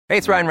Hey,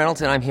 it's Ryan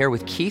Reynolds, and I'm here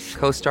with Keith,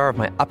 co-star of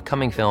my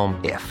upcoming film,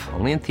 If,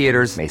 only in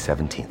theaters May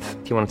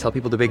 17th. Do you want to tell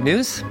people the big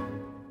news?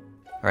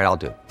 All right, I'll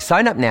do it.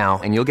 Sign up now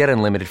and you'll get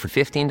unlimited for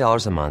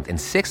 $15 a month and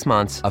 6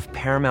 months of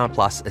Paramount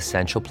Plus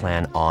Essential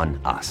Plan on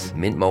us.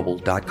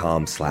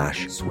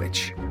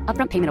 MintMobile.com/switch.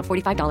 Upfront payment of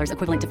 $45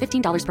 equivalent to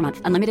 $15 per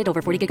month. Unlimited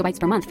over 40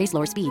 gigabytes per month. Face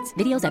lower speeds.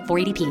 Videos at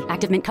 480p.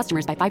 Active Mint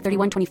customers by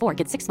 531.24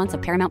 get 6 months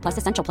of Paramount Plus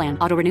Essential Plan.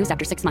 Auto renews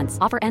after 6 months.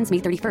 Offer ends May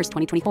 31st,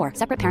 2024.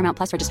 Separate Paramount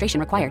Plus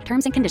registration required.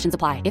 Terms and conditions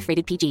apply if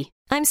rated PG.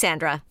 I'm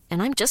Sandra,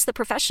 and I'm just the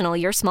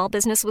professional your small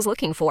business was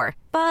looking for.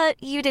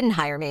 But you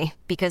didn't hire me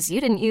because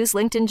you didn't use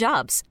LinkedIn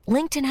Jobs.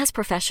 LinkedIn has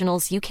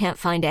professionals you can't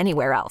find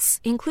anywhere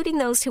else, including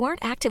those who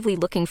aren't actively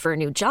looking for a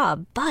new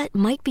job, but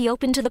might be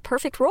open to the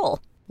perfect role,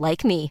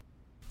 like me.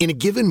 In a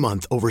given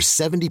month, over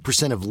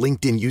 70% of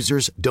LinkedIn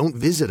users don't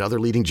visit other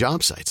leading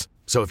job sites.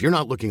 So if you're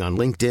not looking on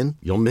LinkedIn,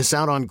 you'll miss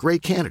out on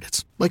great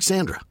candidates like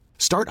Sandra.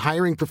 Start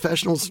hiring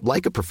professionals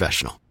like a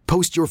professional.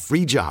 Post your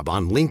free job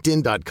on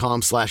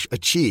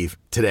linkedin.com/achieve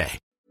today.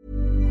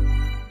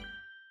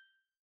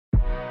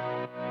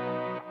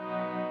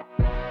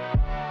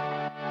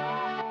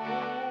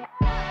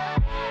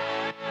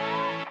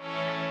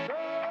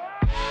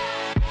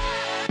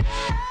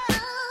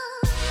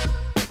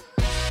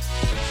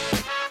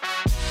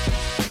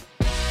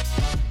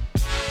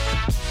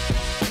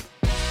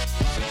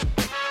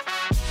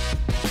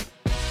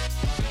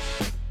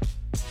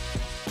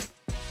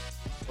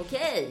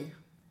 Okej,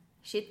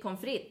 shit pommes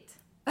frites.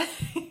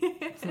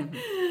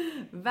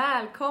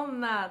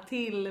 Välkomna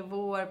till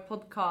vår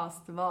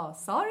podcast Vad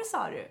sa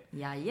du?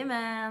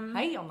 Jajamän.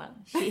 Hej Jonna.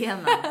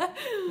 Tjena.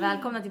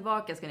 Välkomna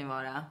tillbaka ska ni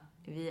vara.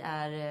 Vi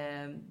är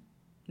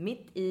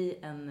mitt i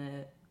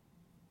en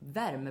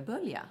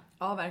värmebölja.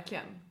 Ja,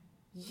 verkligen.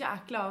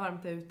 Jäklar vad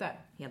varmt det är ute.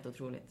 Helt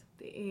otroligt.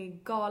 Det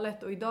är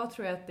galet och idag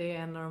tror jag att det är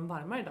en av de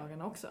varmare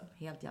dagarna också.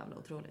 Helt jävla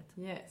otroligt.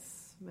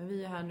 Yes. Men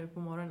vi är här nu på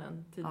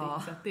morgonen tidigt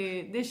Ja. så att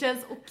det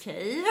känns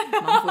okej.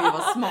 Man får ju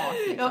vara smart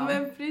liksom. Ja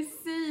men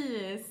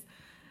precis.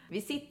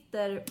 Vi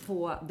sitter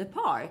på The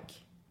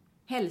Park,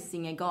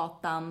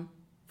 Hälsingegatan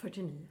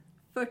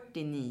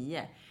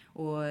 49.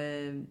 Och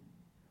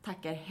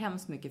tackar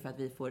hemskt mycket för att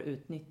vi får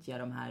utnyttja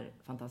de här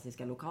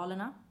fantastiska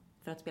lokalerna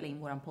för att spela in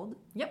våran podd.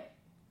 Ja.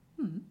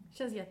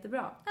 Känns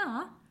jättebra.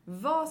 Ja.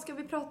 Vad ska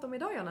vi prata om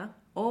idag Jonna?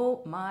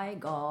 Oh my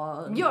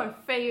god. Your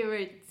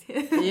favorite.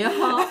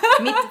 Ja,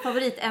 mitt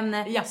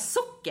favoritämne. Ja.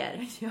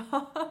 Socker.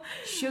 Ja.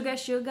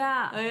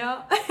 Sugar.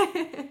 Ja.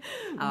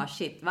 Ja,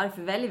 shit.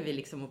 Varför väljer vi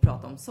liksom att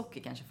prata om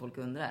socker kanske folk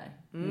undrar.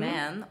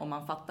 Men om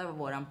man fattar vad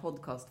våran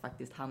podcast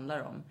faktiskt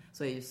handlar om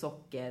så är ju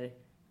socker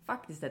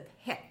faktiskt ett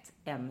hett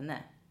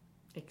ämne.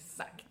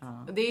 Exakt.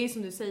 Ja. Och det är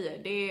som du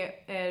säger,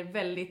 det är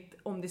väldigt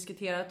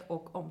omdiskuterat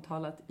och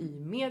omtalat i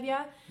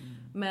media.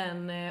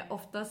 Men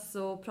oftast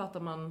så pratar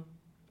man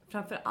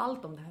framför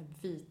allt om det här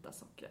vita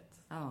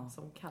sockret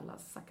som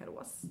kallas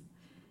sackaros.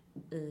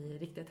 I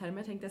riktiga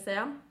termer tänkte jag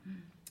säga.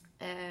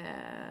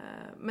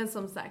 Men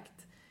som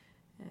sagt,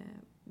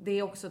 det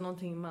är också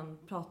någonting man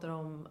pratar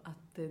om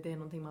att det är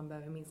någonting man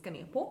behöver minska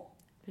ner på.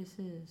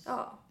 Precis.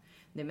 Ja.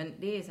 Nej, men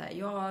det är så här,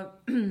 jag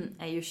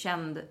är ju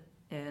känd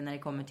när det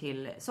kommer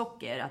till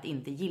socker, att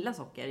inte gilla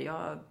socker.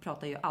 Jag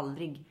pratar ju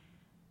aldrig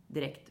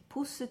direkt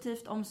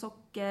positivt om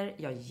socker.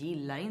 Jag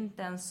gillar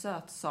inte ens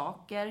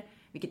sötsaker,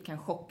 vilket kan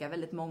chocka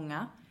väldigt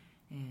många.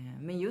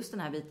 Men just den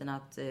här biten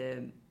att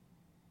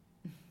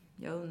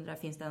jag undrar,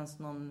 finns det ens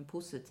någon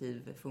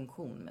positiv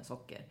funktion med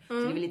socker? Så det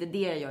är väl lite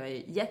det jag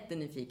är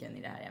jättenyfiken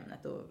i det här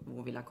ämnet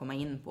och vill komma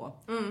in på.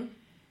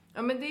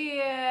 Ja men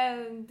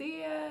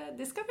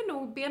det ska vi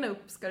nog bena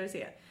upp, ska du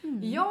se.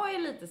 Jag är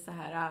lite så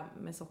här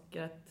med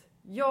socker att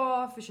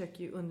jag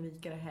försöker ju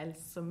undvika det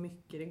helst så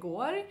mycket det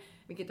går.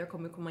 Vilket jag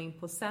kommer komma in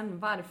på sen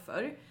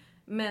varför.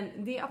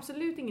 Men det är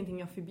absolut ingenting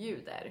jag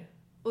förbjuder.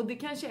 Och det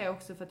kanske är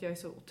också för att jag är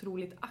så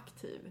otroligt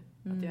aktiv.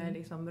 Att jag är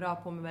liksom rör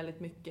på mig väldigt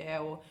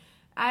mycket. Och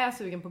är jag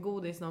sugen på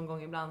godis någon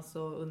gång ibland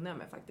så unnar jag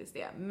mig faktiskt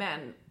det.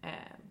 Men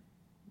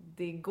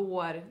det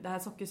här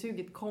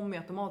sockersuget kommer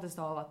ju automatiskt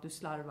av att du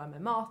slarvar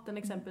med maten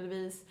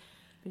exempelvis.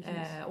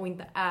 Och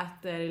inte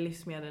äter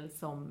livsmedel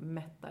som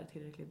mättar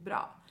tillräckligt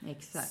bra.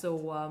 Exakt.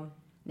 Så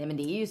nej, men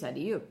det är ju så här, det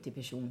är ju upp till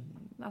person.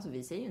 Alltså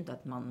vi säger ju inte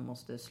att man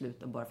måste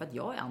sluta bara för att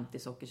jag är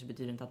antisocker, så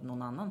betyder det inte att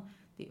någon annan,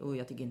 och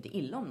jag tycker inte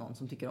illa om någon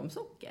som tycker om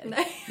socker.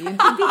 Nej. Det är ju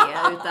inte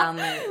det, utan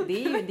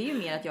det är ju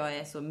mer att jag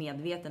är så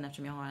medveten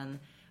eftersom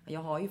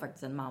jag har ju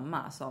faktiskt en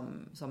mamma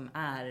som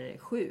är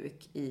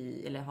sjuk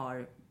eller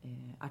har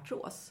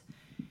artros.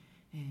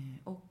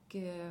 Och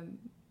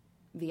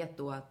vet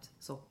då att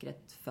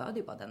sockret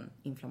föder bara den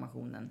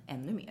inflammationen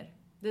ännu mer.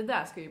 det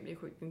där ska ju bli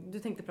sjukt. Du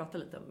tänkte prata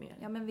lite om mer.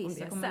 Ja, men visst,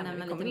 jag kommer sen,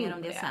 nämna lite mer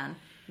om det sen.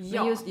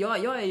 Ja. Men just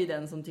jag är ju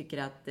den som tycker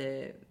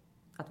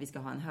att vi ska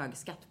ha en hög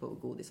skatt på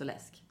godis och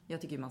läsk.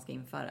 Jag tycker man ska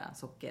införa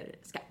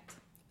sockerskatt.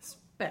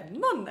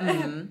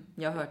 Spännande!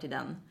 Jag hör till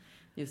den.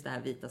 Just det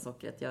här vita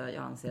sockret. Jag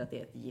anser att det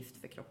är ett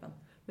gift för kroppen.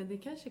 Men det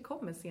kanske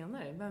kommer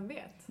senare, vem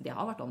vet? Det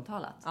har varit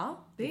omtalat. Ja,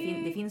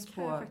 det finns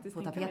på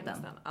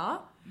tapeten.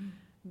 Ja,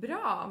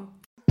 bra.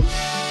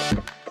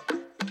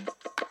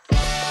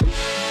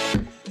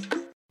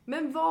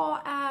 Men vad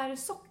är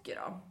socker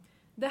då?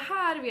 Det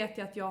här vet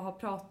jag att jag har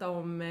pratat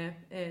om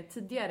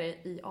tidigare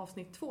i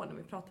avsnitt 2 när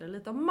vi pratade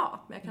lite om mat.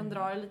 Men jag kan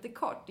dra det lite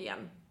kort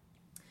igen.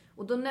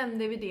 Och då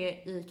nämnde vi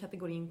det i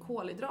kategorin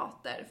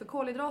kolhydrater. För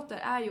kolhydrater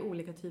är ju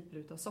olika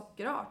typer av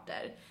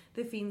sockerarter.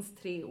 Det finns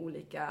 3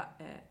 olika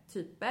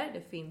typer.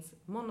 Det finns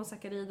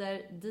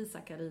monosackarider,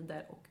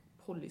 disackarider och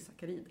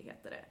polysackarider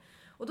heter det.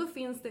 Och då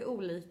finns det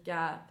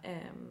olika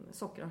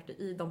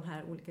sockerarter i de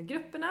här olika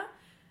grupperna.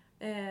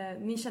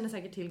 Ni känner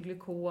säkert till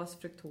glukos,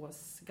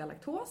 fruktos,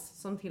 galaktos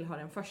som tillhör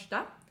den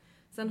första.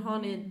 Sen har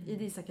ni i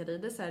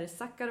disackarider så är det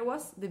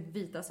sackaros, det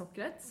vita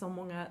sockret som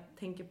många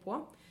tänker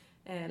på.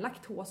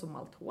 Laktos och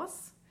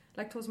maltos.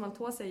 Laktos och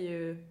maltos är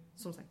ju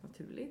som sagt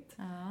naturligt.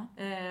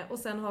 Och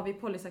sen har vi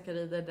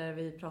polysackarider där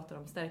vi pratar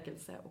om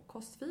stärkelse och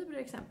kostfibrer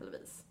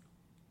exempelvis.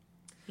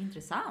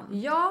 Intressant.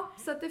 Ja,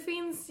 så att det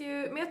finns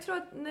ju... Men jag tror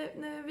att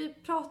när vi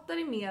pratar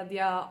i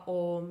media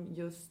om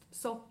just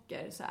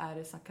socker så är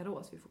det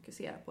sackaros vi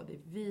fokuserar på. Det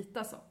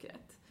vita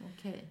sockret.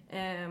 Okej.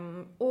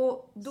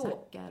 Och då...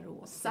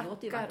 Sackaros. Det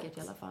låter ju vackert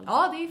i alla fall.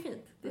 Ja, det är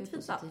fint. Det är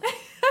fint.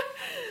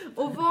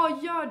 Och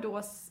vad gör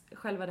då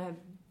själva det här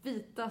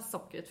vita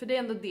sockret? För det är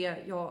ändå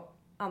det jag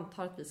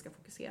antar att vi ska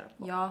fokusera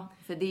på. Ja,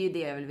 för det är ju det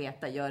jag vill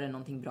veta. Gör det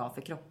någonting bra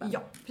för kroppen?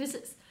 Ja,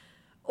 precis.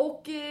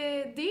 Och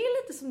det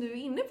är lite som du är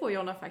inne på,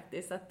 Jonna,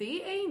 faktiskt. Att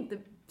det är inte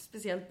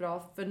speciellt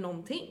bra för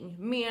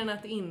någonting. Mer än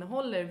att det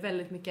innehåller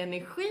väldigt mycket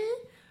energi.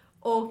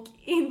 Och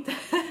inte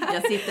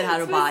jag sitter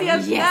här och bara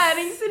speciellt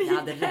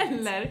näringsrikt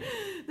heller.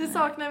 Det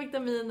saknar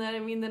vitaminer,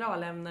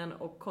 mineralämnen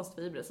och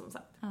kostfibrer som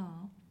sagt.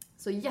 Ja.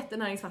 Så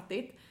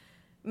jättenäringsfattigt.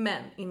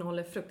 Men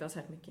innehåller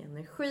fruktansvärt mycket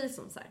energi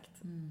som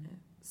sagt.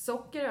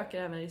 Socker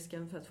ökar även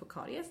risken för att få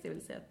karies, det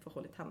vill säga att få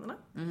hål i tänderna.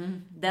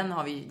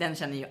 Den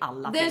känner ju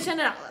alla till. Den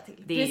känner alla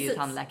till. Det är ju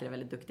tandläkare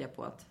väldigt duktiga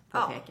på att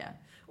påpeka.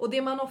 Ja. Och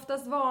det man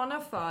oftast varnar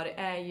för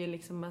är ju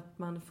liksom att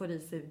man får i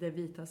sig det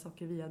vita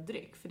socker via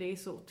dryck. För det är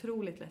så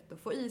otroligt lätt att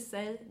få i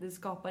sig. Det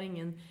skapar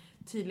ingen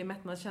tydlig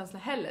mättnadskänsla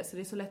heller. Så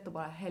det är så lätt att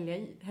bara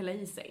hälla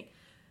i sig.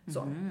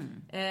 Så.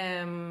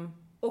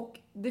 Och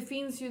det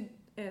finns ju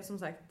som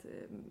sagt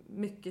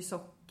mycket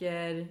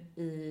socker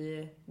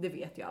i, det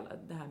vet ju alla,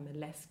 det här med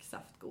läsk,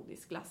 saft,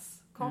 godis,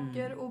 glass,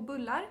 kakor och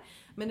bullar.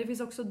 Men det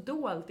finns också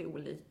dolt i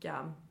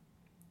olika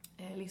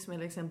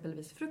livsmedel,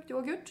 exempelvis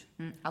fruktyoghurt.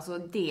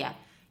 Alltså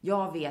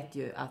jag vet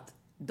ju att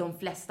de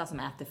flesta som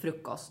äter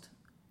frukost,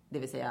 det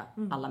vill säga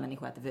alla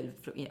människor äter väl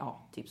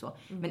typ så.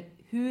 Men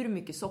hur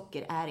mycket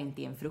socker är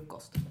inte i en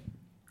frukost?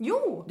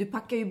 Jo! Du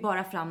packar ju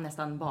bara fram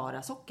nästan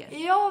bara socker.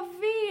 Jag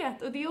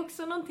vet! Och det är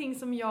också någonting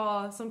som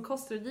jag som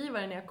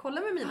kostrådgivare när jag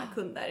kollar med mina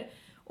kunder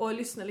och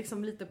lyssnar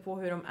liksom lite på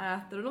hur de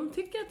äter. Och de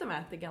tycker att de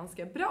äter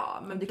ganska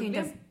bra. Men du kan ju inte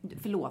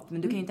ens, förlåt,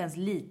 men du kan ju inte ens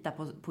lita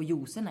på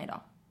juicerna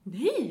idag.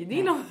 Nej, det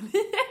innehåller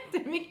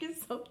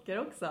jättemycket socker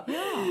också.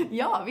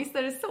 Ja, visst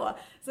är det så.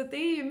 Så att det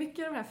är ju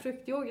mycket av de här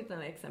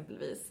fruktyoghurtarna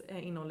exempelvis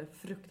innehåller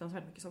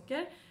fruktansvärt mycket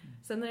socker.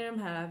 Sen är det de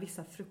här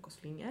vissa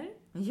frukostflingor.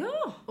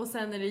 Ja! Och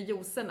sen är det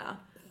juicerna.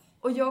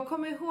 Och jag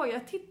kommer ihåg,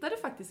 jag tittade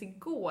faktiskt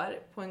igår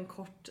på en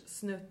kort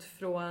snutt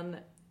från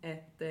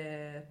ett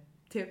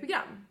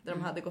tv-program där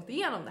de hade gått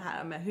igenom det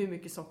här med hur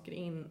mycket socker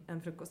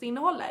en frukost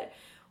innehåller.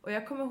 Och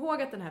jag kommer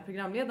ihåg att den här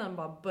programledaren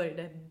bara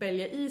började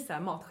bälja i så här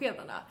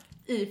matskedarna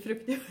i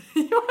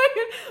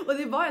fruktyoghurt. Och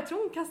det var, jag tror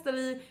hon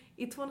kastade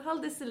i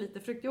 2,5 deciliter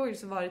fruktyoghurt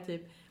så var det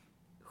typ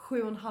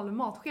 7,5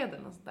 matskedar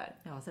eller något sånt där.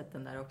 Jag har sett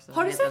den där också.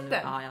 Har du sett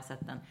den? Ja, jag har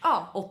sett den.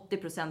 Ja.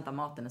 80% av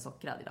maten är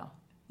sockrad idag.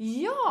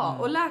 Ja,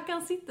 och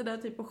läkaren sitter där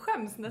typ och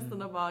skäms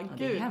nästan och bara, Ja, gud.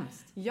 det är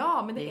hemskt.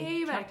 Ja, men det är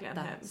ju verkligen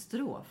hemskt.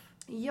 Katastrof.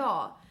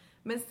 Ja,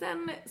 men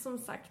sen som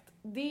sagt,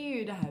 det är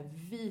ju det här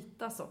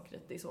vita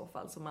sockret i så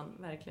fall som man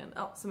verkligen,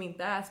 som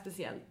inte är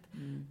speciellt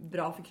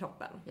bra för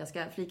kroppen. Jag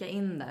ska flika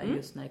in där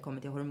just när det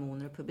kommer till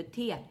hormoner och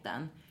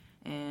puberteten.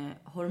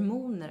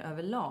 Hormoner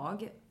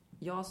överlag,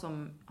 jag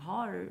som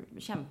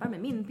kämpar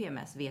med min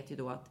PMS vet ju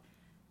då att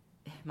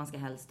man ska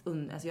helst,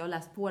 jag har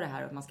läst på det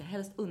här att man ska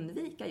helst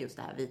undvika just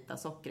det här vita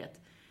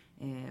sockret.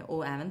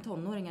 Och även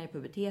tonåringar i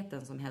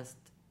puberteten som helst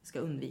ska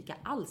undvika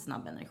all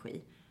snabb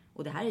energi.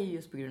 Och det här är ju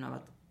just på grund av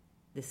att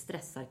det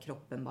stressar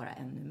kroppen bara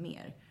ännu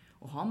mer.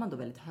 Och har man då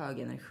väldigt hög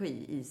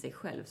energi i sig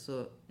själv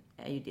så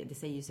är ju det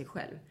säger ju sig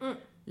själv.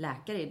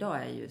 Läkare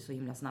idag är ju så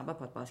himla snabba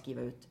på att bara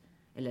skriva ut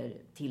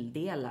eller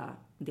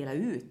dela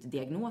ut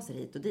diagnoser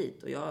hit och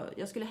dit. Och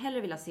jag skulle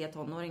hellre vilja se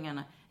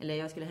tonåringarna, eller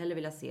jag skulle hellre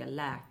vilja se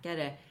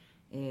läkare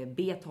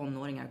be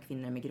tonåringar och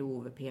kvinnor med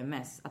grov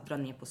PMS att dra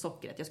ner på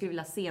sockret. Jag skulle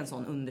vilja se en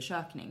sån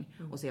undersökning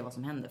och se vad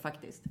som händer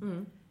faktiskt.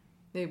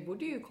 Det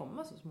borde ju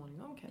komma så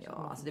småningom kanske.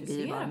 Ja, alltså det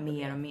blir ju bara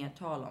mer och mer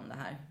tal om det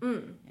här.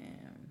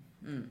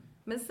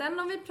 Men sen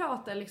om vi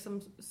pratar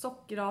liksom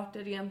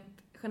sockerarter rent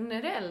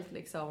generellt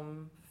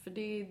liksom, för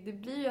det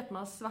blir ju att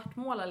man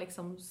svartmålar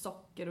liksom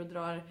socker och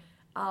drar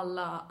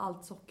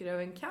allt socker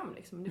över en kam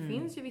liksom. Det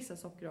finns ju vissa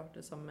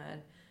sockerarter som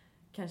är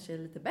kanske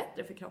lite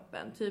bättre för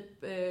kroppen.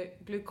 Typ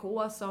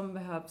glukos som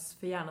behövs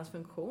för hjärnans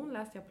funktion,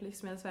 läste jag på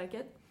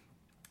Livsmedelsverket.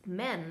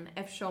 Men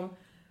eftersom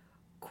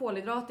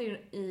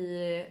kolhydrater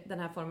i den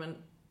här formen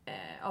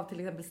av till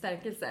exempel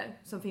stärkelse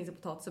som finns i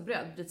potatis och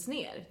bröd bryts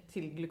ner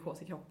till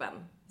glukos i kroppen,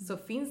 så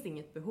finns det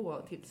inget behov av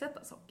att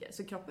tillsätta socker.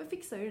 Så kroppen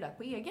fixar ju det där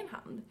på egen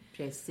hand.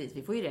 Precis,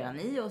 vi får ju redan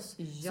i oss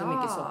så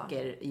mycket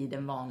socker i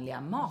den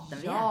vanliga maten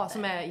vi äter. Ja,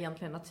 som är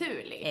egentligen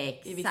naturlig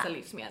i vissa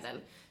livsmedel.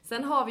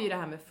 Sen har vi ju det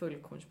här med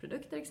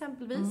fullkornsprodukter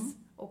exempelvis.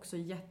 Också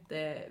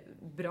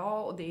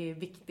jättebra, och det är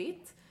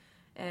viktigt.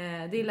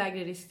 Det är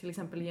lägre risk till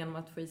exempel genom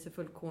att få i sig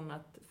fullkorn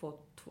att få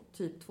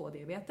typ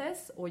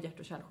 2-diabetes och hjärt-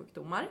 och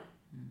kärlsjukdomar.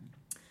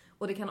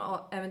 Och det kan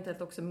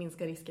eventuellt också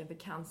minska risken för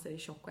cancer i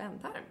tjock- och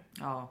ändtarm.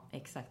 Ja,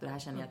 exakt. Och det här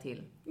känner jag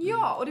till.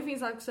 Ja, och det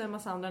finns också en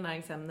massa andra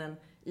näringsämnen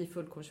i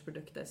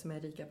fullkornsprodukter som är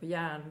rika på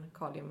järn,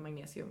 kalium,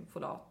 magnesium,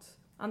 folat,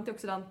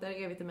 antioxidanter,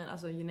 E-vitamin,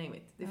 alltså you name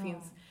it. Det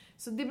finns.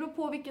 Så det beror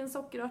på vilken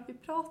sockerart vi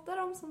pratar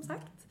om, som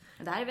sagt.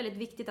 Det här är väldigt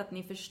viktigt att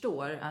ni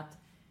förstår att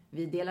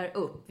vi delar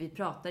upp. Vi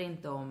pratar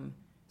inte om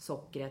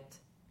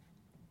sockret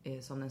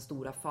som den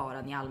stora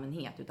faran i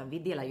allmänhet, utan vi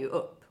delar ju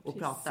upp och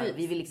pratar.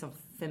 Vi vill liksom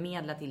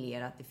förmedla till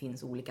er att det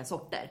finns olika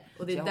sorter.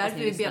 Och det är därför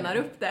vi benar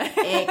upp det.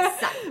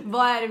 Exakt.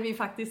 Vad är det vi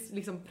faktiskt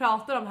liksom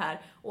pratar om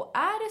här? Och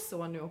är det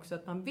så nu också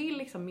att man vill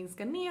liksom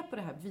minska ner på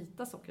det här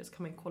vita sockret, så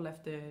kan man kolla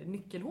efter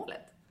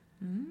nyckelhålet.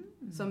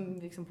 Som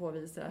liksom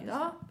påvisar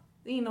att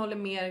det innehåller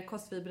mer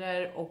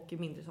kostfibrer och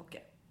mindre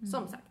socker.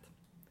 Som sagt.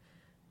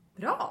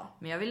 Bra!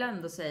 Men jag vill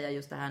ändå säga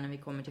just det här när vi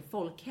kommer till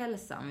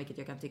folkhälsan, vilket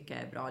jag kan tycka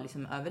är bra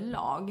liksom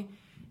överlag.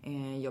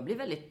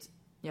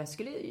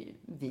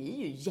 Vi är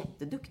ju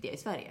jätteduktiga i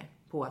Sverige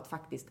på att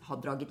faktiskt ha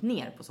dragit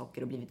ner på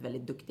socker och blivit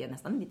väldigt duktiga,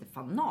 nästan lite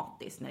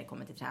fanatiskt när det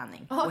kommer till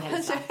träning och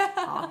hälsa.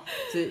 Ja,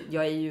 så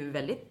jag är ju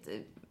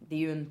det är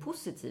ju en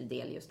positiv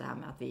del just det här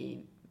med att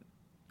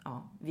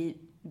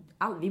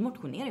vi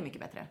motionerar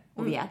mycket bättre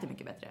och vi äter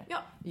mycket bättre. Ja.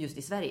 Just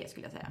i Sverige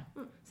skulle jag säga.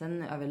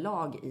 Sen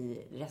överlag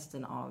i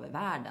resten av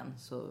världen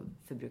så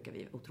förbrukar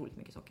vi otroligt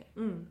mycket socker.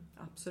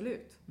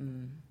 Absolut.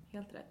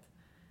 Helt rätt.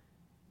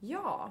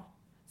 Ja.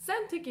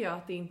 Sen tycker jag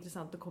att det är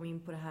intressant att komma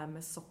in på det här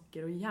med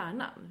socker och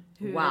hjärnan.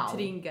 Hur det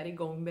triggar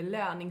igång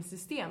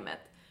belöningssystemet.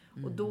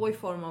 Och då i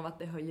form av att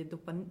det höjer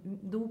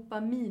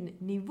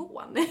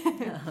dopaminnivån.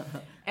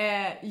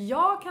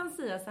 Jag kan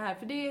säga så här,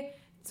 för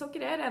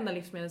socker är det enda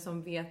livsmedel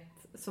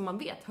som man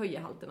vet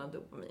höjer halten av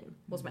dopamin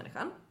hos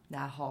människan. Det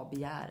här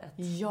har-begäret.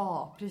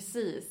 Ja,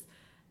 precis.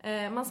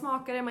 Man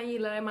smakar det, man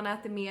gillar det, man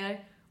äter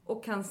mer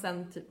och kan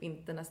sen typ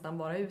inte nästan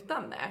vara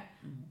utan det.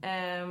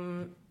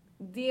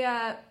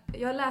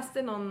 Jag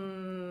läste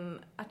någon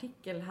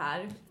artikel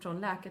här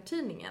från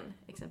Läkartidningen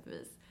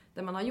exempelvis,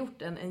 där man har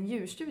gjort en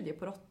djurstudie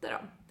på råttor då.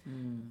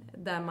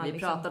 Där man vi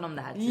pratade om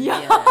det här tidigare.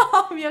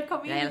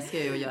 Ja, jag älskar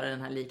ju att göra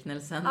den här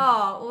liknelsen.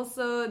 Ja, och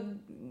så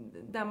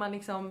där man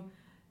liksom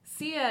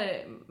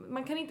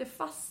man kan inte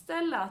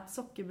fastställa att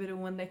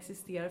sockerberoende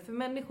existerar för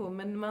människor,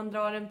 men om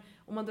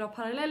man drar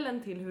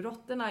parallellen till hur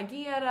råttorna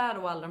agerar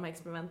och alla de här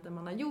experimenten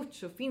man har gjort,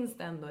 så finns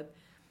det ändå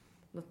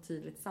något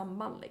tydligt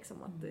samband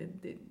liksom, att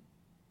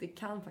det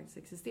kan faktiskt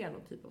existera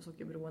någon typ av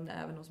sockerberoende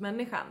även hos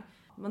människan.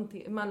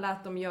 Man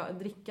lät dem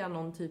dricka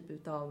någon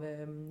typ av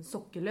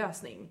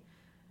sockerlösning.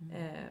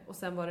 Och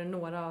sen var det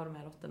några av de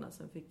här råttorna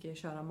som fick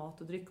köra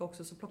mat och dryck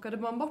också, så plockade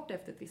man bort det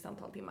efter ett visst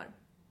antal timmar.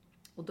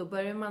 Och då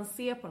började man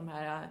se på de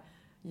här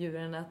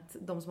djuren att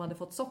de som hade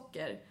fått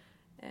socker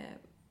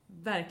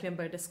verkligen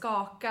började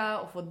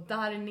skaka och få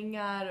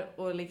darrningar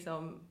och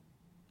liksom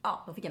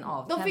de fick en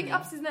avtändning. De fick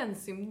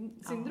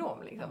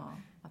abstinenssyndrom liksom.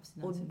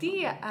 Och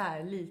det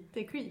är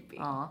lite creepy.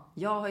 Ja,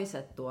 jag har ju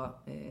sett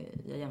då,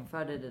 jag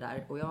jämförde det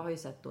där, och jag har ju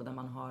sett då där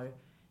man har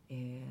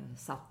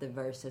satt det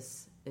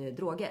versus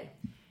droger.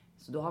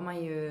 Så då har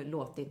man ju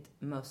låtit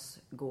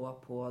möss gå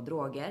på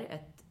droger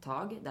ett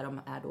tag, där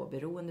de är då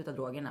beroende av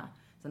drogerna.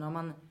 Sen har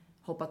man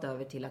hoppat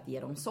över till att ge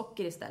dem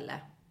socker istället.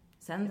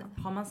 Sen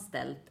har man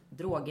ställt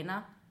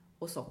drogerna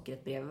och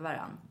sockret bredvid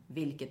varann.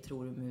 Vilket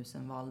tror du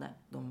musen valde?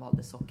 De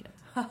valde sockret.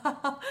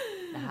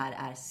 Det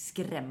här är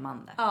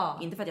skrämmande.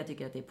 Inte för att jag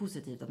tycker att det är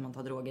positivt att man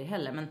tar droger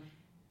heller, men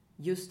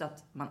just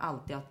att man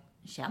alltid har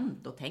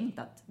känt och tänkt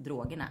att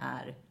drogerna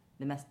är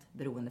det mest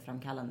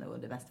beroendeframkallande och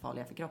det mest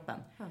farliga för kroppen.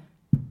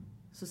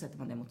 Så sätter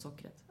man det mot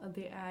sockret. Ja,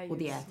 det är ju och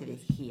det äter vi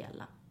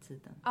hela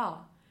tiden.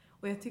 Ja,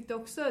 och jag tyckte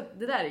också,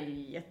 det där är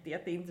ju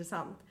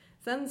jätteintressant.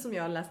 Sen som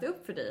jag läste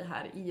upp för dig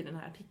här i den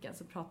här artikeln,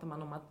 så pratar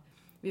man om att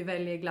vi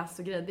väljer glass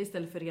och grädde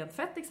istället för rent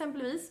fett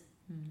exempelvis.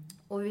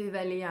 Och vi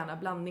väljer gärna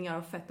blandningar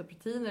av fett och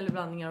protein eller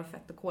blandningar av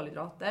fett och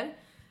kolhydrater.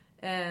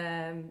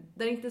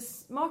 Där inte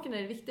smaken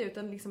är det viktiga,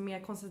 utan liksom mer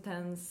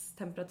konsistens,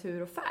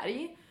 temperatur och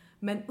färg.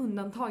 Men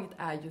undantaget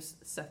är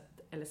just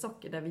sött eller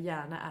socker, där vi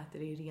gärna äter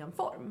det i ren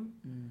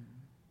form.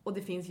 Och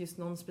det finns just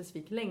någon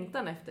specifik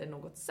längtan efter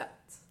något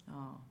sött.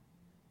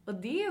 Och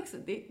det är också,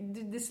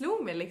 det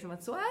slog mig liksom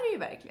att så är det ju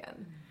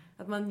verkligen.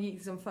 Att man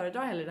liksom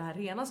föredrar hellre det här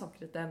rena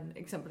sockret än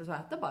exempelvis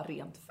att äta bara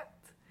rent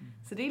fett.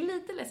 Så det är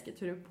lite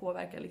läskigt hur det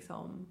påverkar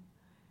liksom,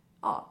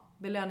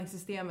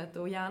 belöningssystemet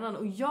och hjärnan.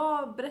 Och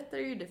jag berättar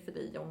ju det för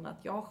dig, John, att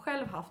jag har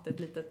själv haft ett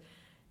litet,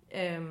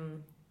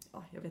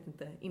 jag vet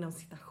inte, inom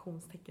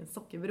citationstecken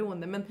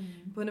sockerberoende. Men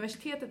på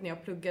universitetet när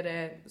jag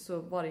pluggade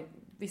så var det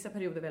vissa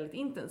perioder väldigt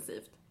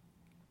intensivt.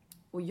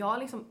 Och jag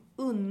liksom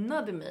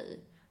unnade mig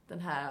den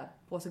här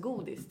påse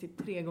godis till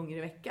 3 gånger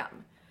i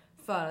veckan.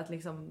 För att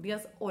liksom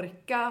dels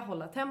orka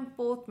hålla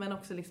tempot, men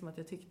också liksom att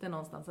jag tyckte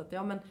någonstans att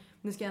ja, men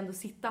nu ska jag ändå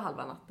sitta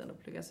halva natten och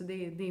plugga. Så det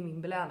är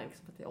min belöning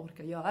liksom, att jag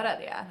orkar göra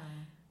det.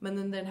 Men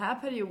under den här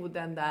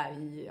perioden där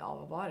i,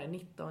 vad var det,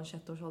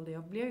 19-21 års ålder,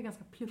 jag blev ju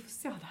ganska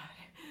plufsig av det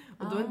här.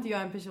 Och då är inte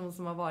jag en person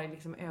som har varit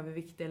liksom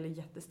överviktig eller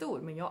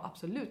jättestor, men jag har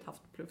absolut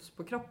haft plufs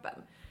på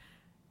kroppen.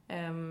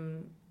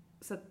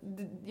 Så att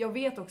jag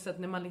vet också att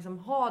när man liksom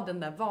har den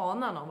där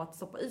vanan av att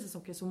stoppa i sig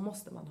socker så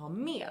måste man ha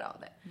mer av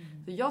det.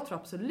 Så jag tror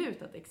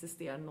absolut att det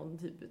existerar någon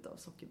typ av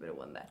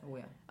sockerberoende.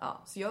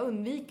 Ja, så jag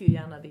undviker ju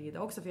gärna det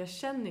idag också, för jag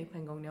känner ju på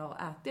en gång när jag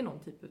äter någon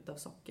typ av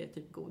socker,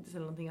 typ godis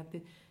eller någonting, att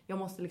jag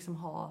måste liksom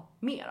ha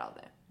mer av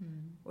det.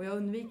 Och jag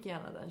undviker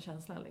gärna den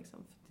känslan liksom,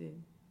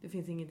 för det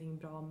finns ingenting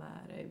bra med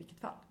det i vilket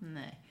fall.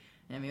 Nej,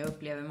 men jag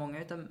upplever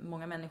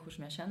många människor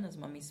som jag känner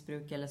som har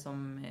missbruk eller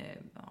som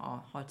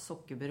har ett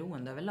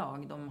sockerberoende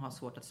överlag. De har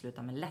svårt att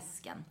sluta med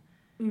läsken.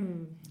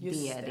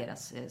 Det är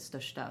deras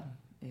största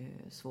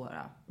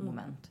svåra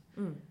moment.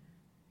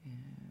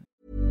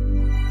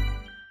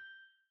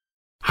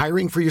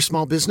 Hiring for your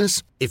small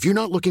business? If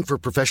you're not looking for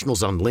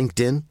professionals on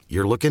LinkedIn,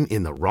 you're looking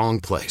in the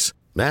wrong place.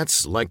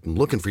 That's like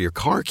looking for your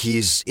car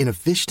keys in a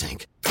fish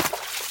tank.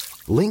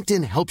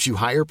 LinkedIn helps you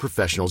hire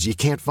professionals you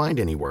can't find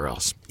anywhere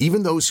else,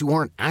 even those who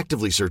aren't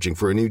actively searching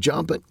for a new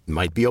job but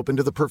might be open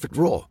to the perfect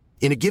role.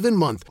 In a given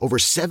month, over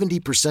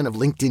 70% of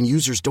LinkedIn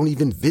users don't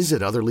even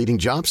visit other leading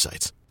job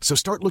sites. So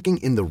start looking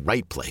in the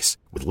right place.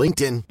 With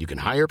LinkedIn, you can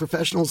hire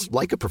professionals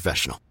like a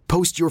professional.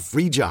 Post your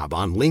free job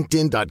on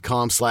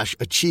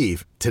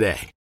linkedin.com/achieve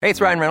today. Hey,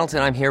 it's Ryan Reynolds,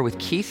 and I'm here with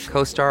Keith,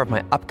 co-star of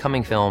my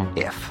upcoming film,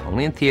 If,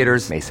 only in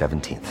theaters May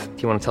 17th.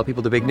 Do you want to tell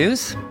people the big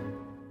news?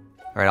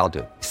 All right, I'll do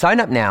it. Sign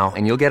up now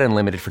and you'll get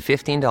unlimited for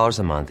 $15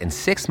 a month and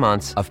 6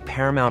 months of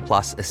Paramount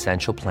Plus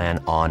Essential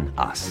Plan on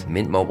us.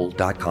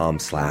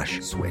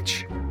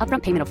 MintMobile.com/switch.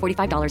 Upfront payment of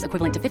 $45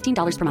 equivalent to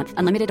 $15 per month.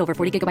 Unlimited over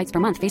 40 gigabytes per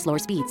month. Face lower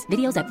speeds.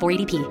 Videos at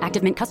 480p.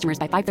 Active Mint customers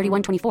by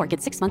 531.24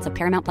 get 6 months of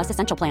Paramount Plus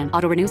Essential Plan.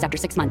 Auto renews after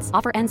 6 months.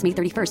 Offer ends May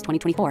 31st,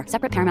 2024.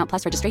 Separate Paramount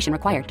Plus registration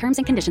required. Terms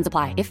and conditions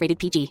apply if rated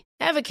PG.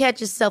 Ever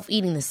catch yourself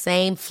eating the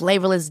same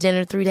flavorless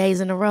dinner 3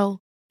 days in a row?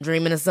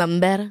 Dreaming of something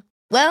better?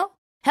 Well,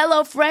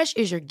 HelloFresh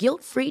is your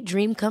guilt-free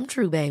dream come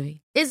true, baby.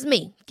 It's me,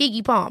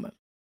 Keke Palmer.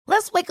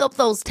 Let's wake up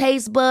those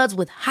taste buds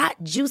with hot,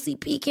 juicy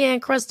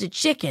pecan-crusted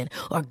chicken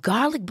or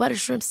garlic butter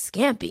shrimp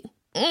scampi.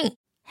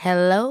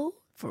 Hello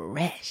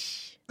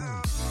Fresh.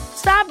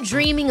 Stop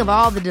dreaming of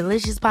all the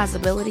delicious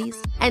possibilities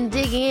and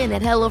dig in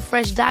at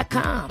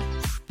HelloFresh.com.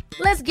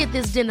 Let's get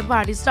this dinner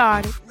party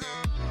started.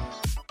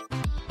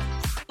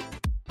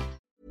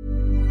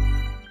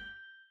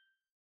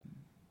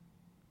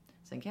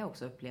 Sen kan jag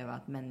också uppleva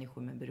att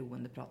människor med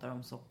beroende pratar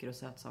om socker och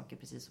sötsaker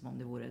precis som om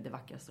det vore det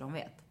vackraste de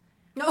vet.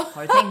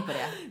 Har du tänkt på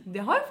det? Det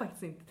har jag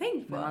faktiskt inte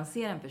tänkt på. När man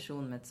ser en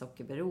person med ett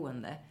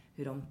sockerberoende,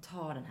 hur de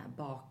tar den här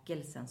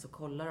bakelsen, så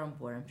kollar de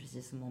på den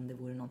precis som om det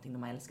vore någonting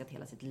de har älskat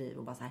hela sitt liv.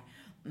 Och bara så här,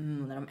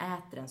 när de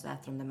äter den så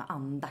äter de den med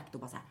andakt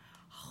och bara så här,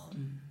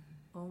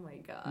 Oh my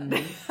god.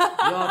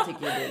 Jag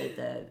tycker det är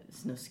lite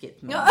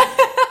snuskigt. Men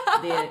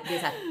det är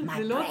så här, my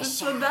det låter precious.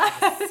 sådär.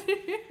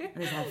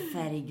 Det är så här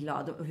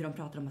färgglad. Och hur de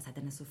pratar om att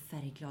den är så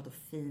färgglad och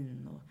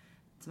fin. Och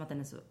som att den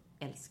är så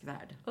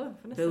älskvärd.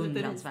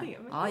 Beundransvärd.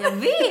 Ja, jag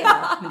vet.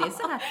 Men det är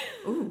så här.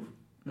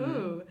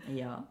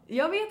 Ja.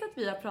 Jag vet att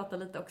vi har pratat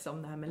lite också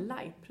om det här med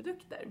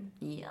lightprodukter.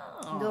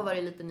 Ja. Då var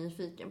jag lite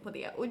nyfiken på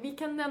det. Och vi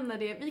kan nämna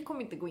det. Vi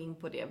kommer inte gå in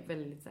på det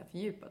väldigt så här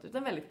fördjupat,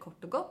 utan väldigt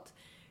kort och gott.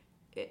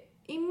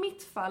 I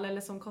mitt fall,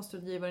 eller som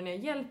kostrådgivare när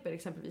jag hjälper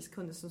exempelvis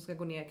kunder som ska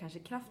gå ner kanske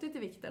kraftigt i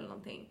vikt eller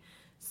någonting,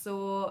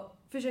 så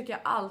försöker jag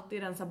alltid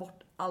rensa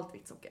bort allt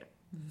vitt socker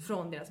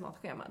från deras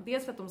matschema.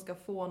 Dels för att de ska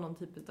få någon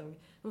typ av,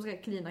 de ska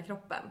cleana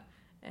kroppen.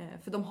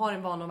 För de har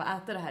en vana av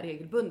att äta det här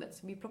regelbundet.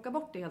 Så vi plockar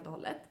bort det helt och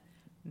hållet.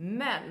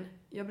 Men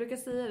jag brukar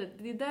säga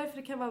det är därför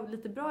det kan vara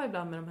lite bra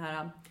ibland med de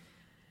här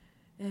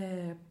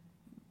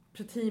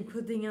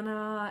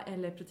proteinpuddingarna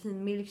eller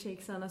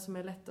proteinmilkshakesarna som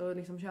är lätt att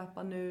liksom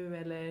köpa nu,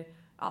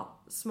 eller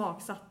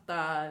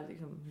smaksatta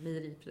liksom,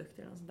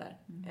 mejeriprodukter och sånt där.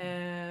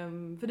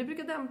 För det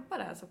brukar dämpa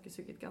det här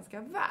sockersuget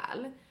ganska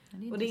väl.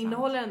 Och det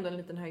innehåller ändå en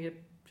liten högre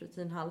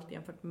proteinhalt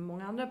jämfört med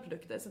många andra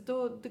produkter. Så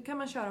då kan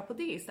man köra på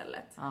det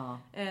istället.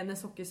 När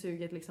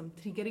sockersuget liksom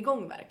triggar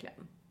igång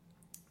verkligen.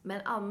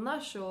 Men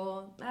annars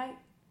så, nej,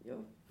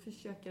 jag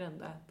försöker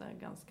ändå äta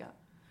ganska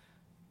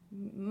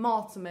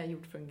mat som är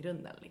gjort från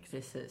grunden. Liksom.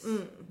 Precis,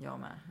 jag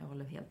med. Jag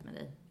håller helt med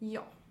dig.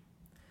 Ja.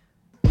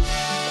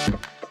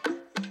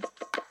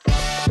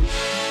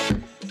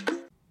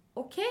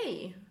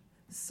 Okej.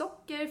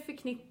 Socker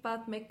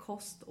förknippat med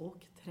kost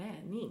och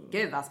träning.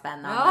 Gud vad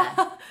spännande.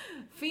 Ja.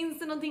 Finns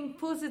det någonting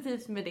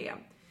positivt med det?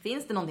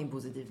 Finns det någonting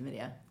positivt med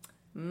det?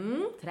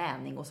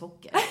 Träning och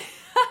socker.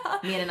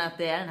 Mer än att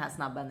det är den här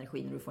snabba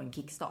energin när du får en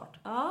kickstart.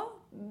 Ja,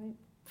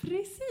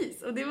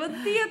 precis. Och det var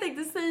det jag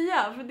tänkte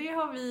säga. För det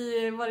har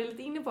vi varit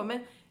lite inne på.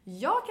 Men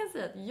jag kan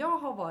säga att jag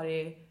har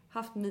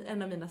haft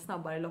en av mina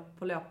snabbare lopp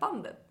på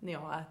löpbandet när jag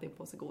har ätit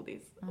på sig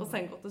godis. Och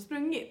sen gått och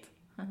sprungit.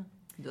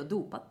 Du har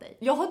dopat dig.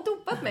 Jag har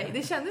dopat mig.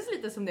 Det kändes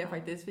lite som det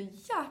faktiskt. För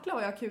jäklar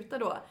vad jag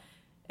kutade då.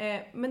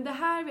 Men det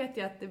här vet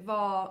jag att det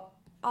var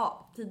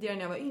tidigare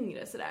när jag var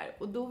yngre. Sådär.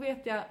 Och då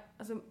vet jag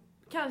alltså,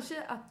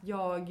 kanske att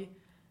jag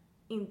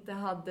inte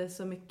hade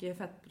så mycket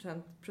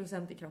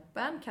fettprocent i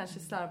kroppen. Kanske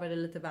slarvade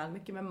lite väl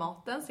mycket med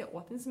maten. Så jag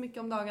åt inte så mycket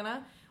om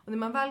dagarna. Och när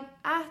man väl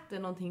äter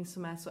någonting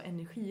som är så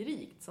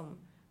energirikt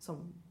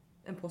som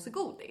en påse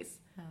godis.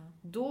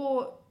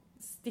 Då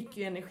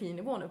sticker ju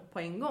energinivån upp på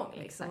en gång.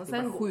 Liksom. Exakt, och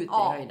sen bara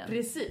skjuter i höjden.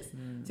 Precis.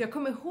 Så jag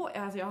kommer ihåg,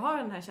 alltså jag har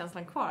den här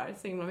känslan kvar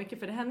så himla mycket.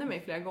 För det hände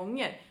mig flera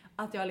gånger.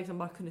 Att jag liksom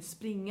bara kunde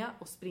springa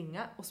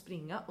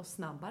och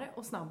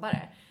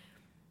snabbare.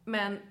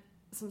 Men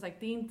som sagt,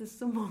 det är inte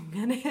så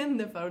många det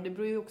händer för. Och det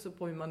beror ju också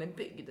på hur man är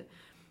byggd.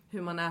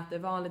 Hur man äter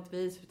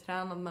vanligtvis, hur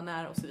tränad man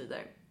är och så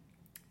vidare.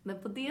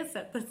 Men på det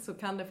sättet så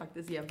kan det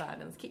faktiskt ge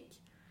världens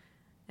kick.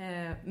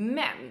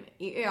 Men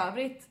i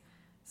övrigt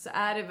så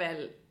är det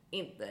väl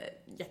inte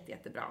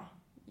jättebra.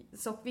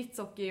 Vitt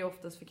socker är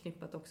oftast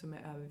förknippat också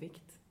med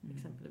övervikt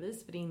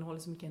exempelvis. För det innehåller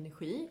så mycket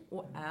energi.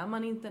 Och är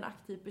man inte en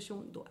aktiv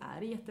person, då är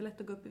det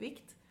jättelätt att gå upp i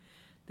vikt.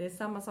 Det är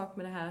samma sak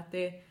med det här att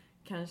det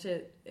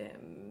kanske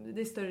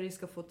det är större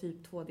risk att få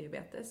typ 2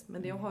 diabetes.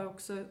 Men det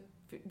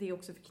är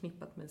också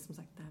förknippat med som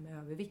sagt det här med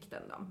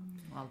övervikten då.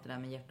 Och allt det där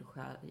med hjärt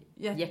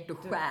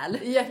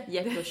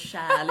och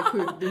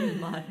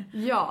kärlsjukdomar.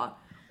 Ja,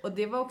 och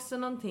det var också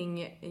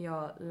någonting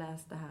jag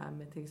läste här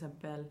med till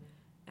exempel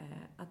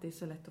att det är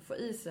så lätt att få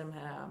i sig de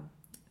här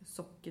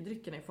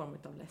sockerdryckerna i form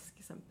av läsk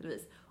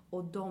exempelvis.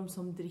 Och de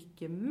som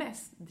dricker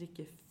mest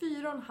dricker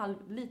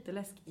 4,5 liter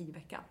läsk i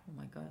veckan. Oh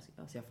my god,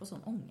 alltså jag får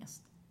sån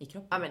ångest i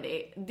kroppen. Ja, men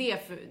det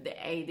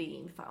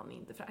är fan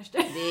inte fräscht. Det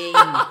är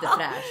inte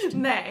fräscht.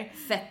 Nej.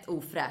 Fett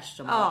ofräscht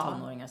som alla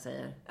tonåringar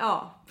säger.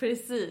 Ja,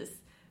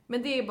 precis.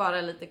 Men det är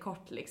bara lite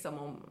kort liksom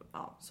om,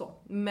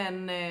 så.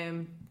 Men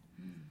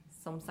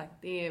som sagt,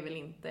 det är väl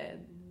inte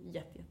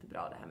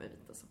jättebra det här med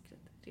vita sockret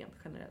rent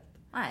generellt.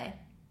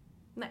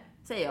 Nej,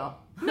 säger jag.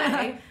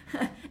 Nej.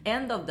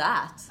 End of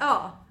that.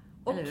 Ja.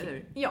 Eller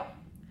hur? Ja.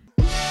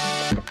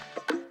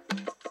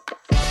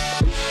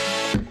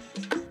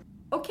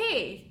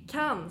 Okej,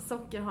 kan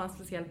socker ha en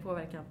speciell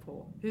påverkan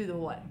på hud och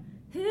hår?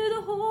 Hud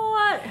och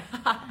hår!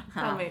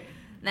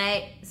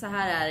 Nej, så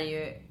här är det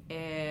ju.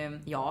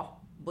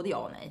 Både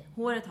ja och nej.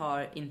 Håret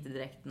har inte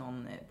direkt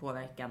någon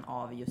påverkan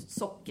av just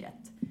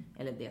sockret.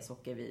 Eller det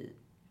socker vi...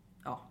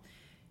 Ja.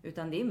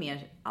 Utan det är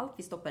mer... Allt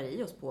vi stoppar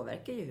i oss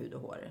påverkar ju hud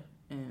och hår.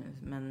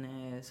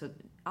 Men så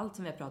allt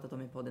som vi har pratat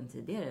om i podden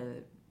tidigare...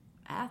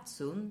 Ät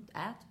sunt,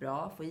 ät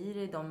bra, få i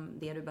dig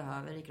det du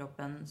behöver i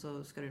kroppen,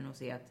 så ska du nog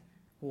se att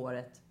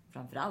håret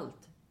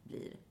framförallt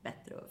blir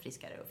bättre och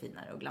friskare och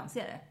finare och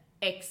glansigare.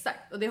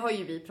 Exakt, och det har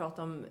ju vi pratat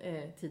om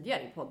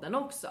tidigare i podden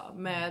också.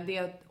 Med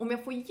det, om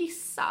jag får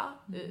gissa,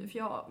 för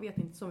jag vet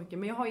inte så mycket,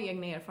 men jag har ju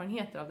egna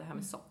erfarenheter av det här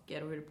med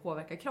socker och hur det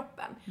påverkar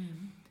kroppen.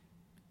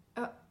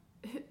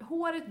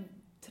 Håret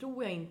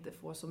tror jag inte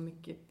får så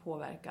mycket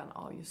påverkan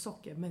av just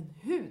socker, men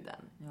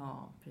huden.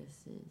 Ja,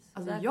 precis.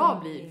 Alltså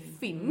jag blir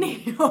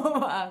finnig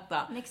av att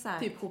äta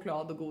typ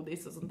choklad och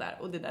godis och sånt där.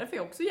 Och det är därför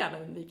jag också gärna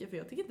undviker, för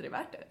jag tycker inte det är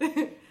värt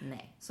det.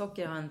 Nej,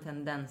 socker har en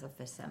tendens att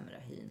försämra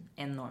hyn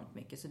enormt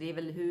mycket. Så det är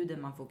väl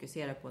huden man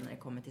fokuserar på när det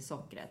kommer till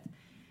sockret.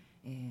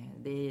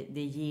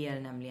 Det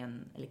ger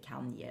nämligen, eller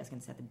kan ge, jag ska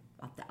inte säga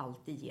att det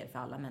alltid ger för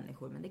alla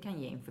människor, men det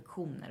kan ge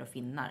infektioner och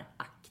finnar,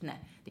 akne.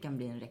 Det kan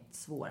bli en rätt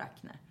svår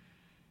akne.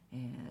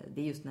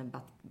 Det är just när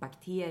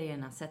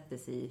bakterierna sätter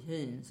sig i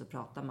hyn, så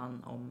pratar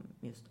man om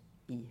just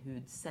i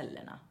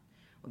hudcellerna.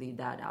 Och det är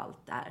där det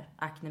allt är.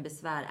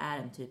 Aknebesvär är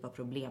en typ av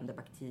problem där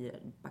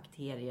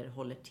bakterier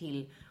håller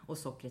till, och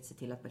sockret ser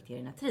till att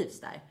bakterierna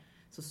trivs där.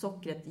 Så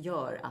sockret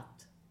gör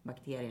att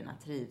bakterierna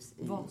trivs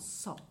i... Vad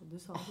sa du?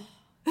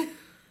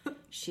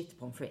 Shit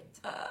pommes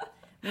frites.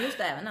 Men just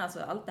även alltså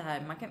allt det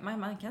här,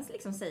 man kan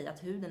liksom säga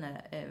att huden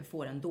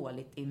får en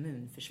dåligt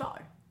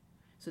immunförsvar.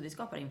 Så det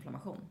skapar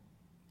inflammation.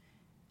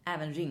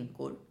 Även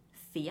rynkor,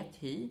 fet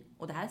hy,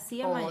 och det här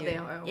ser man ju. Det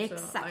har jag också.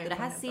 Exakt, och det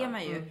här ser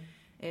man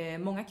ju.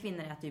 Många kvinnor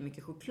äter ju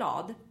mycket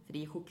choklad, för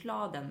det är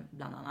chokladen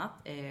bland annat.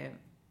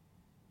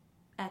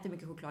 Äter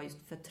mycket choklad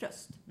just för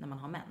tröst när man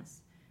har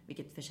mens,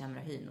 vilket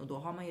försämrar hyn, och då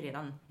har man ju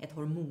redan ett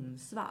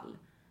hormonsvall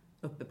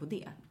uppe på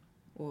det.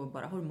 Och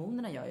bara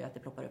hormonerna gör ju att det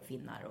ploppar upp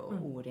finnar och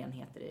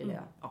orenheter,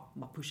 eller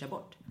bara pushar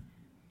bort.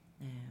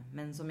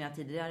 Men som jag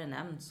tidigare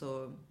nämnt,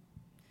 så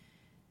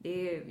det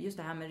är just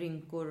det här med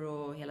rynkor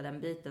och hela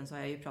den biten, så har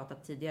jag ju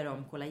pratat tidigare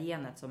om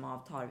kollagenet som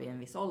avtar vid en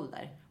viss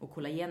ålder. Och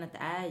kollagenet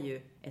är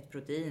ju ett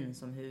protein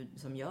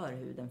som gör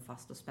huden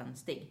fast och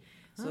spänstig.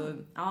 Så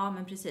ja,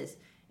 men precis.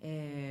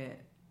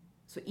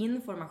 Så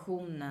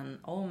informationen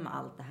om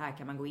allt det här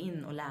kan man gå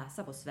in och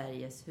läsa på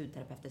Sveriges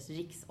hudterapeuters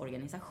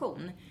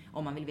riksorganisation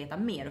om man vill veta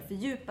mer och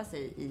fördjupa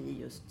sig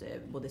i just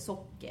både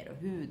socker och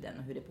huden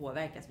och hur det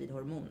påverkas vid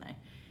hormoner.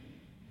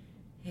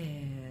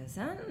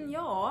 Sen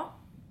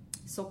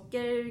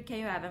socker kan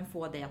ju även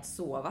få dig att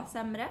sova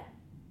sämre.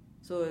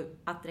 Så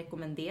att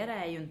rekommendera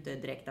är ju inte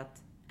direkt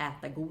att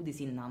äta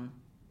godis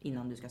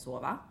innan du ska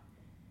sova.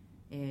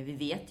 Vi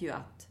vet ju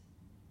att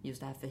just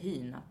det här för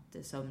hyn,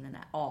 att sömnen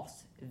är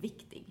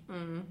asviktig.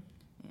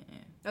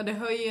 Ja, det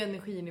höjer ju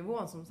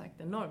energinivån som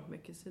sagt enormt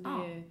mycket. Så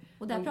det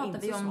och där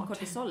pratar vi om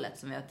kortisolet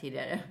som vi har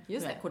tidigare.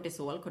 Just det.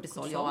 Kortisol.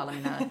 Jag och alla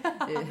mina...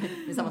 det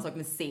är samma sak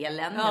med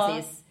selen. Ja.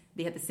 Jag säger,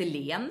 det heter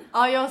selen.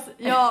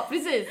 Ja,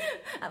 precis.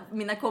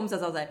 Mina kompisar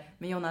sa så här,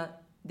 men Jonna,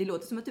 det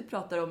låter som att du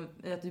pratar om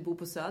att du bor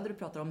på Söder och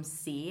pratar om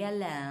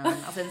selen.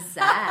 Alltså en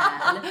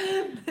säl.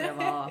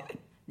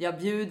 Jag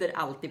bjuder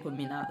alltid på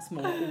mina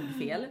små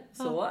ordfel.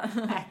 Så.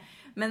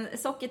 Men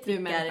socker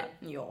triggar...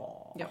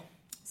 Ja.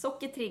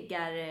 Socker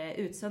triggar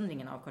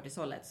utsöndringen av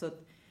kortisolet. Så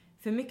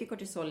för mycket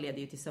kortisol leder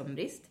ju till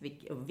sömnbrist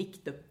och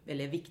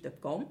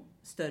viktuppgång.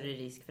 Större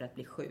risk för att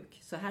bli sjuk.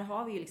 Så här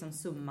har vi ju liksom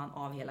summan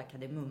av hela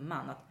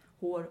kardemumman. Att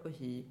hår och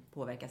hy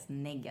påverkas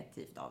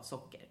negativt av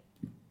socker.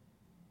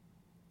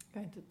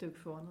 Jag är inte ett dugg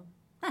förvånad.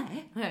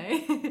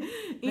 Nej.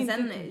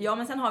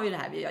 Men sen har vi det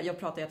här. Jag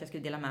pratade ju att jag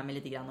skulle dela med mig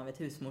lite grann av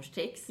ett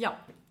husmorstricks. Ja,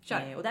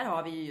 kör. Och där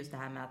har vi ju just det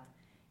här med att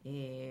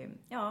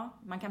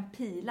man kan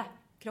pila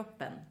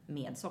kroppen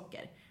med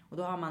socker. Och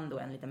då har man då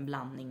en liten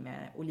blandning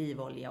med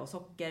olivolja och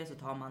socker. Så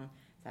tar man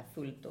så här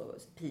fullt och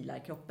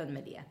pilar kroppen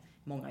med det.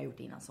 Många har gjort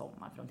det innan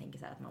sommar för de tänker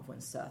så här att man får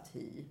en söt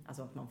hy.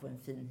 Alltså att man får en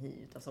fin hy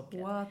utav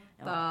sockret.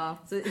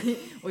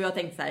 Och jag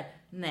tänkte så här,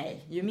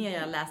 nej. Ju mer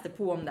jag läste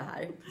på om det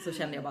här så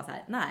kände jag bara så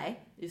här,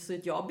 nej. Så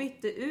jag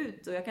bytte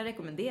ut, och jag kan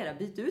rekommendera,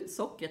 byt ut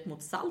sockret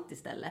mot salt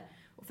istället.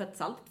 Och för att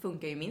saltet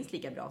funkar ju minst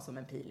lika bra som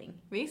en peeling.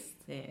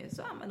 Visst.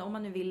 Så använd, om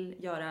man nu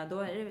vill göra, då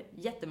är det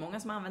jättemånga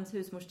som använder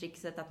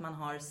husmorstrickset att man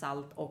har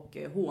salt och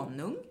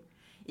honung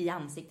i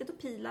ansiktet och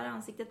pilar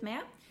ansiktet med.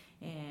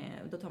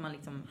 Då tar man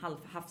liksom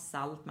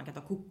havssalt, man kan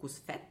ta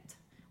kokosfett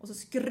och så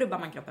skrubbar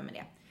man kroppen med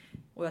det.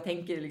 Och jag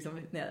tänker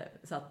liksom när jag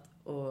satt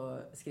och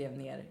skrev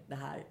ner det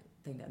här,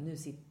 tänkte jag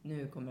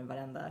nu kommer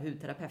varenda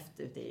hudterapeut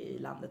ute i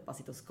landet bara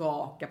sitta och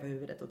skaka på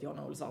huvudet åt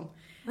Jonna Olsson.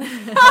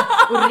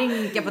 Och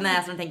rynka på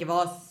näsan och tänka,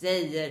 vad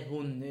säger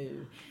hon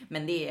nu?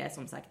 Men det är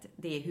som sagt,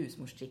 det är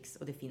husmorstricks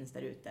och det finns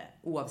där ute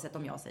oavsett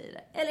om jag säger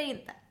det eller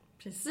inte.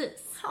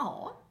 Precis.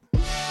 Ja.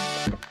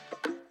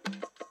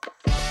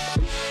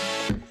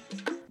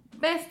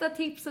 Bästa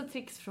tips och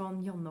tricks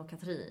från Jonna och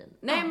Katrin.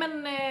 Nej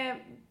men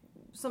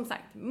som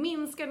sagt,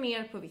 minska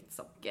ner på vitt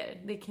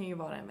socker. Det kan ju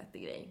vara en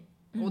vettig grej.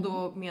 Och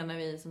då menar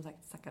vi som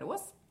sagt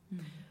sackaros.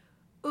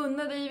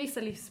 Unna dig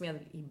vissa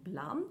livsmedel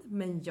ibland,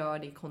 men gör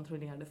det i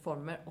kontrollerade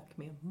former och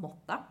med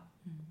måtta.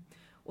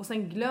 Och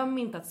sen glöm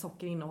inte att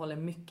socker innehåller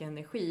mycket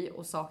energi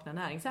och saknar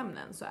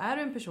näringsämnen. Så är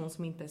du en person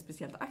som inte är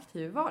speciellt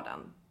aktiv i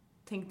vardagen,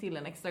 tänk till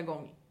en extra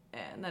gång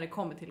när det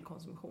kommer till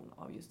konsumtion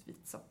av just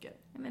vitt socker.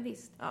 Ja, men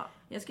visst. Ja.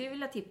 Jag skulle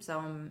vilja tipsa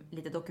om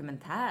lite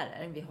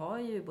dokumentärer. Vi har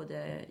ju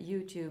både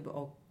YouTube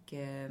och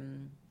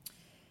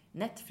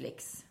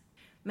Netflix.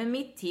 Men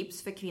mitt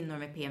tips för kvinnor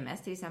med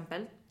PMS till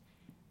exempel,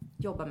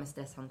 jobba med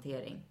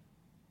stresshantering.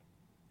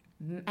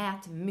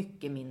 Ät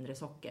mycket mindre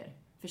socker.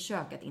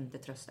 Försök att inte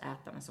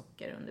tröstäta med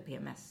socker under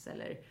PMS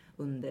eller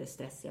under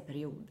stressiga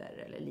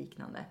perioder eller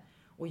liknande.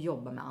 Och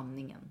jobba med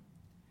andningen.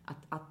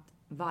 Att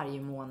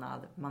varje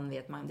månad,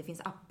 det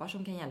finns appar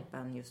som kan hjälpa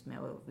en just med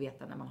att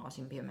veta när man har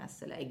sin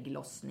PMS eller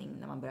ägglossning,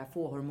 när man börjar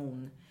få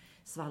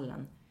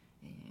hormonsvallen.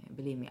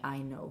 Believe me,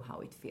 I know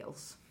how it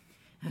feels.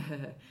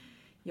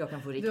 Jag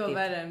kan få riktigt... Du var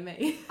värre än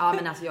mig. Ja,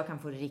 men alltså jag kan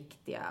få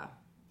riktiga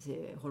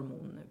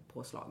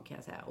hormonpåslag kan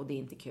jag säga. Och det är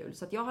inte kul.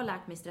 Så att jag har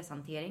lärt mig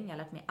stresshantering, jag har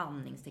lärt mig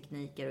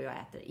andningstekniker och jag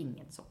äter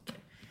inget socker.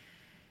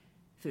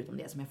 Förutom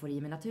det som jag får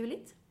i mig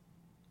naturligt.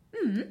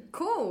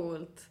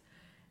 Coolt!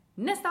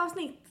 Nästa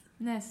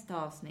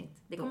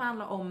avsnitt. Det kommer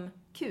handla om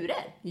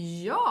kurer.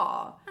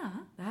 Ja!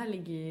 Det här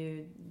ligger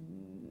ju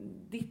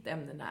ditt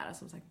ämne nära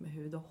som sagt med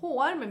hud och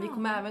hår. Men vi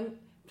kommer även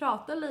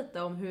prata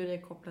lite om hur det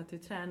är kopplat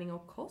till träning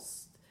och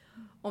kost.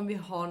 Om vi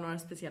har några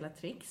speciella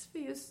tricks för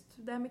just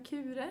det här med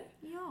kurer.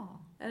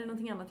 Ja. Är det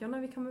någonting annat, Jonna,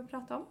 vi kommer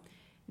prata om?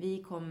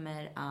 Vi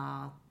kommer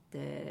att...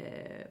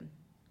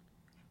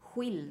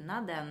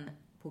 skillnaden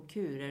på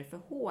kurer för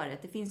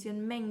håret. Det finns ju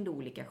en mängd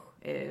olika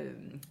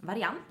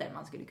varianter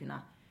man skulle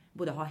kunna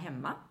både ha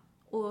hemma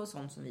och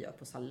sånt som vi gör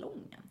på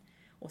salongen.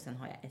 Och sen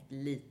har jag ett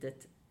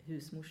litet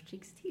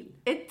husmorstricks till.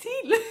 Ett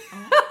till?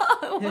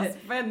 Vad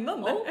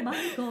spännande. Oh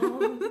my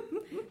god.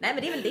 Nej, men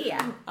det är väl det.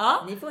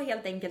 Ja. Ni får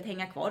helt enkelt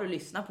hänga kvar och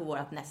lyssna på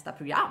vårt nästa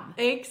program.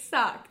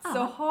 Exakt. Så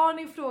har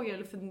ni frågor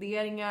eller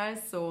funderingar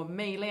så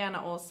mejla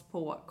gärna oss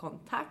på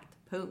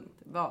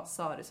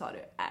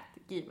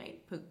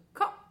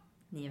kontakt.vadsadu@gmail.com.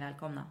 Ni är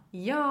välkomna.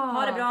 Ja.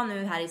 Ha det bra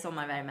nu här i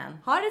sommarvärmen.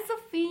 Ha det så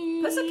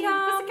fint. Puss och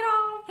kram. Puss och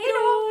kram. Hej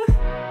då.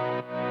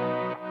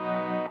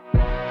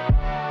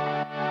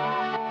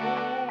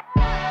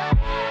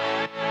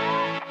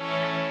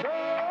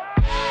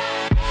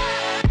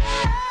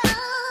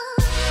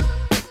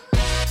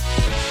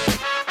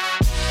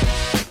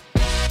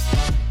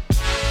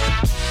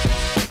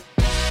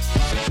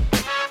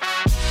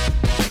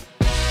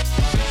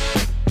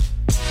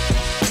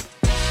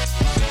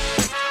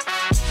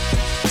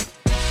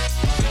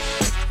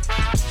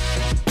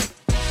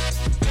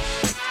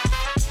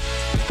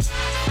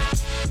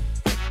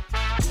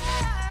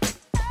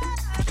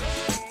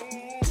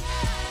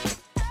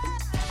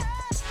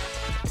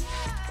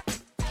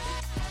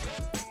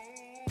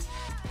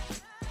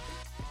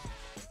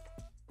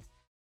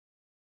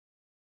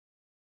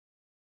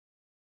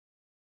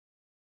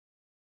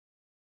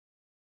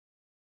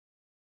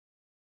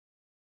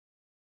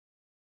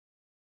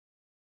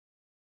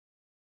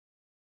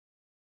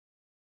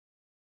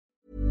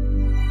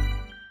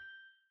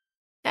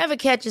 Ever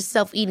catch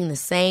yourself eating the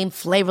same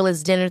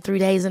flavorless dinner 3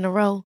 days in a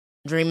row?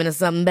 Dreaming of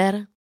something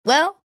better?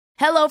 Well,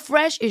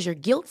 HelloFresh is your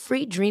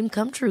guilt-free dream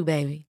come true,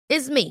 baby.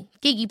 It's me,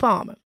 Keke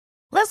Palmer.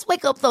 Let's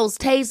wake up those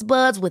taste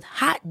buds with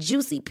hot,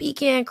 juicy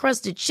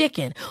pecan-crusted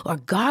chicken or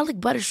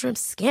garlic butter shrimp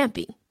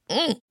scampi.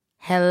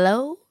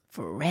 Hello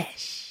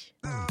Fresh.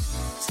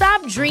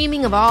 Stop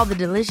dreaming of all the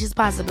delicious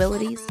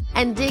possibilities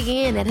and dig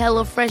in at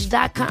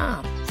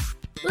HelloFresh.com.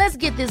 Let's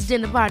get this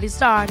dinner party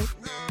started.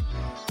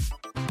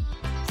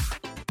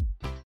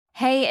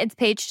 Hey, it's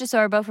Paige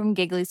DeSorbo from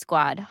Giggly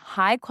Squad.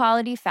 High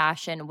quality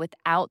fashion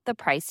without the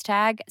price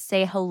tag.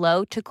 Say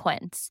hello to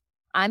Quince.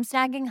 I'm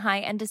snagging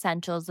high-end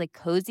essentials like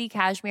cozy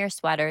cashmere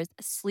sweaters,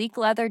 sleek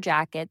leather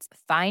jackets,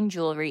 fine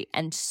jewelry,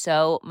 and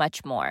so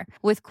much more.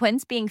 With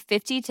Quince being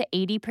 50 to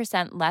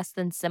 80% less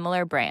than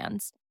similar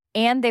brands.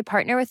 And they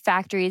partner with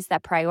factories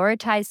that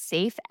prioritize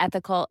safe,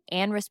 ethical,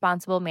 and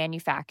responsible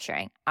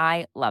manufacturing.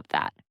 I love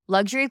that.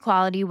 Luxury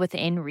quality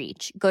within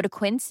reach. Go to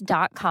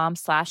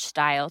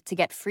quince.com/style to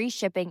get free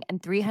shipping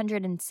and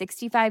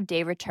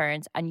 365-day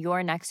returns on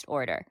your next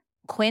order.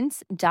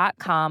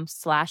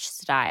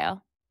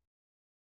 Quince.com/style.